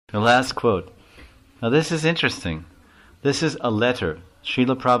The last quote. Now this is interesting. This is a letter.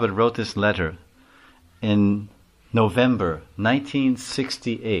 Srila Prabhupada wrote this letter in November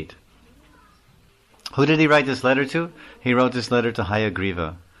 1968. Who did he write this letter to? He wrote this letter to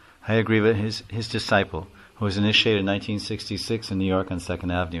Hayagriva. Hayagriva, his disciple, who was initiated in 1966 in New York on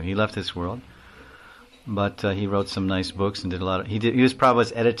 2nd Avenue. He left this world, but he wrote some nice books and did a lot of... He was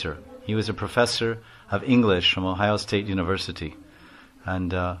Prabhupada's editor. He was a professor of English from Ohio State University.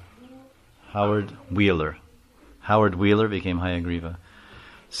 And Howard Wheeler became Hayagriva.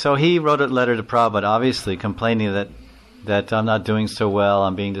 So he wrote a letter to Prabhupada, obviously complaining that I'm not doing so well,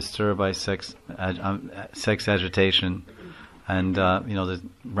 I'm being disturbed by sex agitation, and the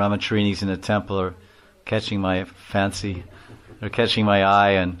Brahmacharinis in the temple are catching my fancy, they're catching my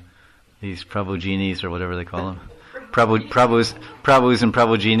eye, and these Prabhujinis, or whatever they call them, Prabhus and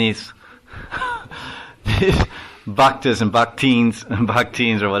Prabhujinis, Bhaktas and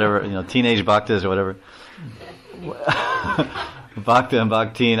Bhaktins or whatever, teenage Bhaktas or whatever. Bhakta and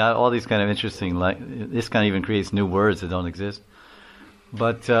Bhaktin, all these kind of interesting, this kind of even creates new words that don't exist.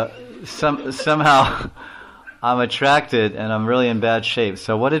 But somehow I'm attracted and I'm really in bad shape.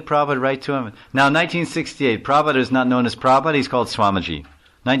 So what did Prabhupada write to him? Now 1968, Prabhupada is not known as Prabhupada, he's called Swamiji.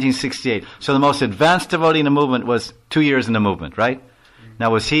 1968. So the most advanced devotee in the movement was 2 years in the movement, right?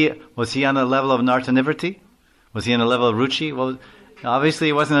 Now was he on the level of Nartanivriti? Was he on the level of Ruchi? Well, obviously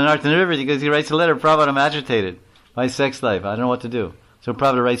he wasn't an Nartanivriti because he writes a letter, Prabhupada, I'm agitated. My sex life, I don't know what to do. So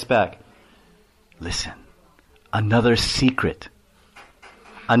Prabhupada writes back, listen, another secret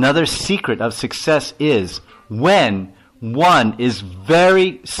of success is when one is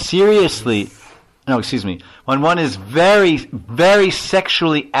when one is very, very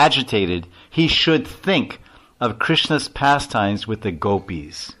sexually agitated, he should think of Krishna's pastimes with the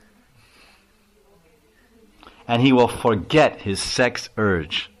gopis. And he will forget his sex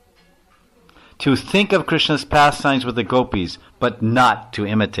urge. To think of Krishna's pastimes with the gopis, but not to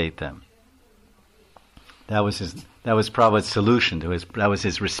imitate them. That was Prabhupada's solution to that was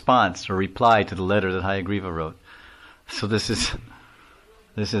his response or reply to the letter that Hayagriva wrote. So this is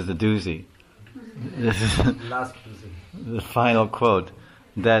the doozy. This is the final quote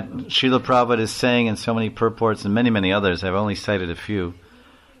that Srila Prabhupada is saying in so many purports and many, many others. I've only cited a few.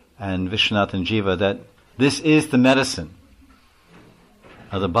 And Vishwanath and Jiva, that this is the medicine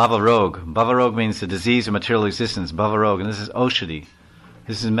of the Bhava Rog. Bhava Rog means the disease of material existence, Bhava Rog, and this is Oshadi.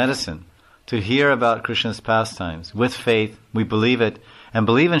 This is medicine. To hear about Krishna's pastimes with faith, we believe it, and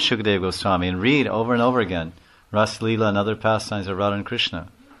believe in Shukadeva Goswami, and read over and over again Rasa Lila and other pastimes of Radha and Krishna.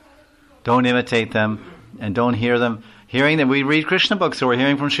 Don't imitate them, and don't hear them. Hearing them, we read Krishna books, so we're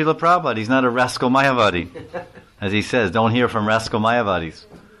hearing from Srila Prabhupada. He's not a rascal Mayavadi. As he says, don't hear from rascal Mayavadis.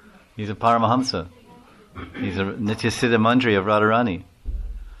 He's a Paramahamsa. He's a Nityasiddha Mandri of Radharani.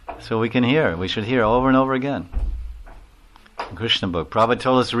 So we should hear over and over again. Krishna book. Prabhupada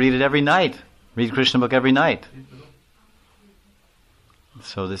told us to read it every night. Read Krishna book every night.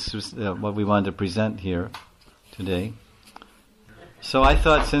 So this was what we wanted to present here today. So I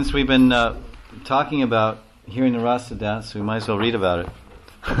thought, since we've been talking about hearing the Rasa dance, we might as well read about it.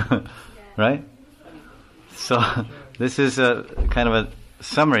 Right? So this is a kind of a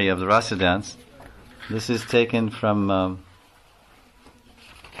summary of the Rasa dance. This is taken from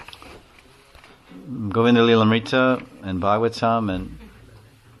Govinda Lilamrita and Bhagavatam and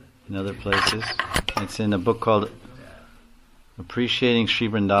in other places. It's in a book called Appreciating Sri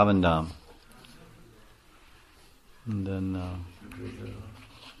Vrindavan Dham. And then,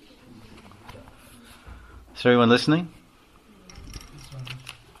 is everyone listening?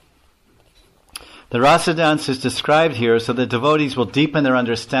 The Rasa dance is described here so that devotees will deepen their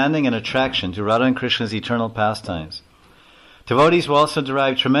understanding and attraction to Radha and Krishna's eternal pastimes. Devotees will also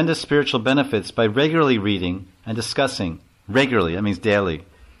derive tremendous spiritual benefits by regularly reading and discussing. Regularly, that means daily.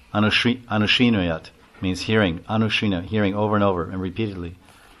 Anushinayat means hearing. Anushina, hearing over and over and repeatedly.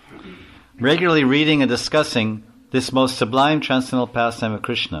 Regularly reading and discussing this most sublime transcendental pastime of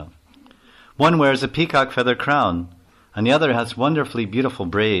Krishna. One wears a peacock feather crown, and the other has wonderfully beautiful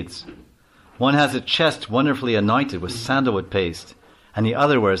braids. One has a chest wonderfully anointed with sandalwood paste, and the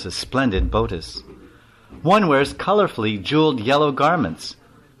other wears a splendid bodice. One wears colorfully jeweled yellow garments,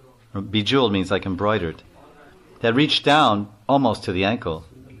 bejeweled means like embroidered, that reach down almost to the ankle,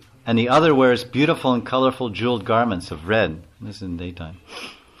 and the other wears beautiful and colorful jeweled garments of red. This is in daytime.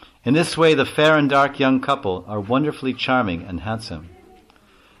 In this way, the fair and dark young couple are wonderfully charming and handsome.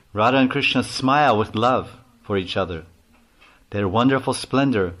 Radha and Krishna smile with love for each other. Their wonderful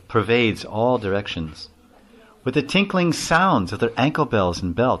splendor pervades all directions. With the tinkling sounds of their ankle bells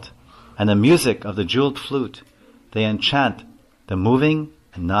and belt, and the music of the jeweled flute, they enchant the moving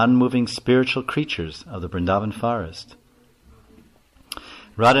and non-moving spiritual creatures of the Vrindavan forest.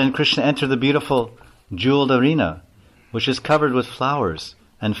 Radha and Krishna enter the beautiful jeweled arena, which is covered with flowers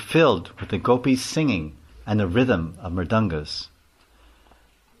and filled with the gopis singing and the rhythm of mridangas.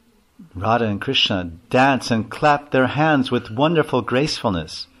 Radha and Krishna dance and clap their hands with wonderful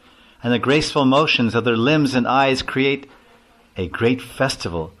gracefulness, and the graceful motions of their limbs and eyes create a great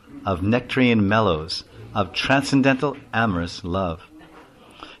festival of nectarine mellows, of transcendental amorous love.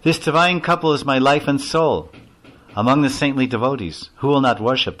 This divine couple is my life and soul. Among the saintly devotees, who will not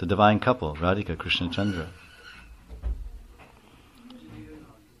worship the divine couple, Radhika Krishna Chandra?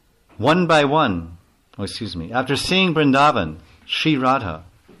 One by one, after seeing Vrindavan, Sri Radha,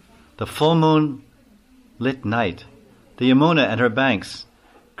 the full moon lit night, the Yamuna and her banks,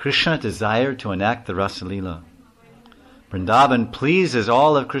 Krishna desired to enact the Rasa Lila. Vrindavan pleases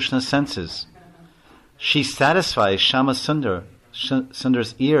all of Krishna's senses. She satisfies Shama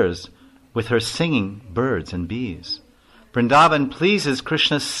Sundar's ears with her singing birds and bees. Vrindavan pleases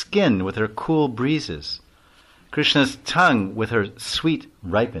Krishna's skin with her cool breezes, Krishna's tongue with her sweet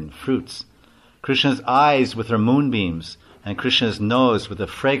ripened fruits, Krishna's eyes with her moonbeams, and Krishna's nose with the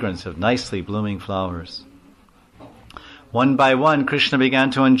fragrance of nicely blooming flowers. One by one, Krishna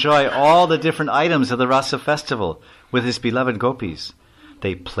began to enjoy all the different items of the Rasa festival with his beloved gopis.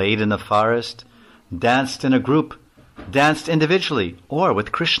 They played in the forest, danced in a group, danced individually, or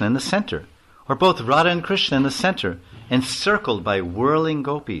with Krishna in the center, or both Radha and Krishna in the center, encircled by whirling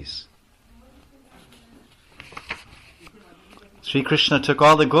gopis. Sri Krishna took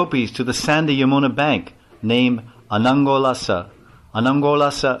all the gopis to the sandy Yamuna bank, named Anangolasa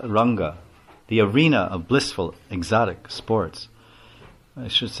Ranga, the arena of blissful exotic sports. I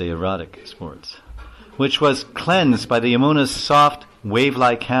should say erotic sports, which was cleansed by the Yamuna's soft,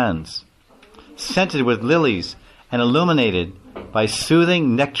 wave-like hands, scented with lilies and illuminated by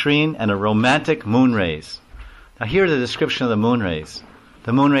soothing nectarine and a romantic moon rays. Now here's the description of the moon rays.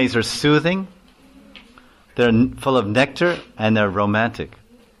 The moon rays are soothing, they're full of nectar, and they're romantic.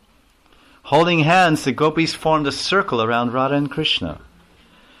 Holding hands, the gopis formed a circle around Radha and Krishna.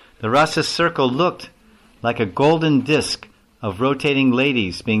 The rasa circle looked like a golden disc of rotating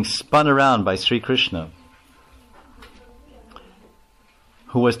ladies being spun around by Sri Krishna,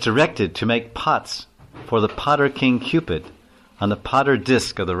 who was directed to make pots for the potter king Cupid on the potter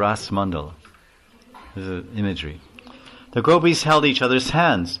disc of the Ras Mandal. This is imagery. The gopis held each other's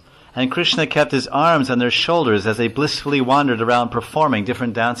hands, and Krishna kept his arms on their shoulders as they blissfully wandered around performing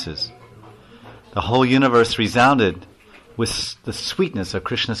different dances. The whole universe resounded with the sweetness of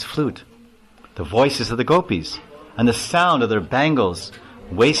Krishna's flute, the voices of the gopis, and the sound of their bangles,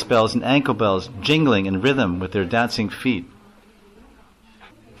 waist bells and ankle bells jingling in rhythm with their dancing feet.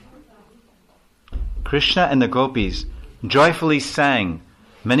 Krishna and the gopis joyfully sang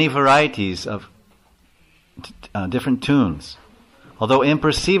many varieties of different tunes. Although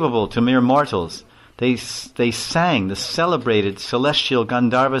imperceivable to mere mortals, they sang the celebrated celestial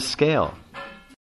Gandharva scale.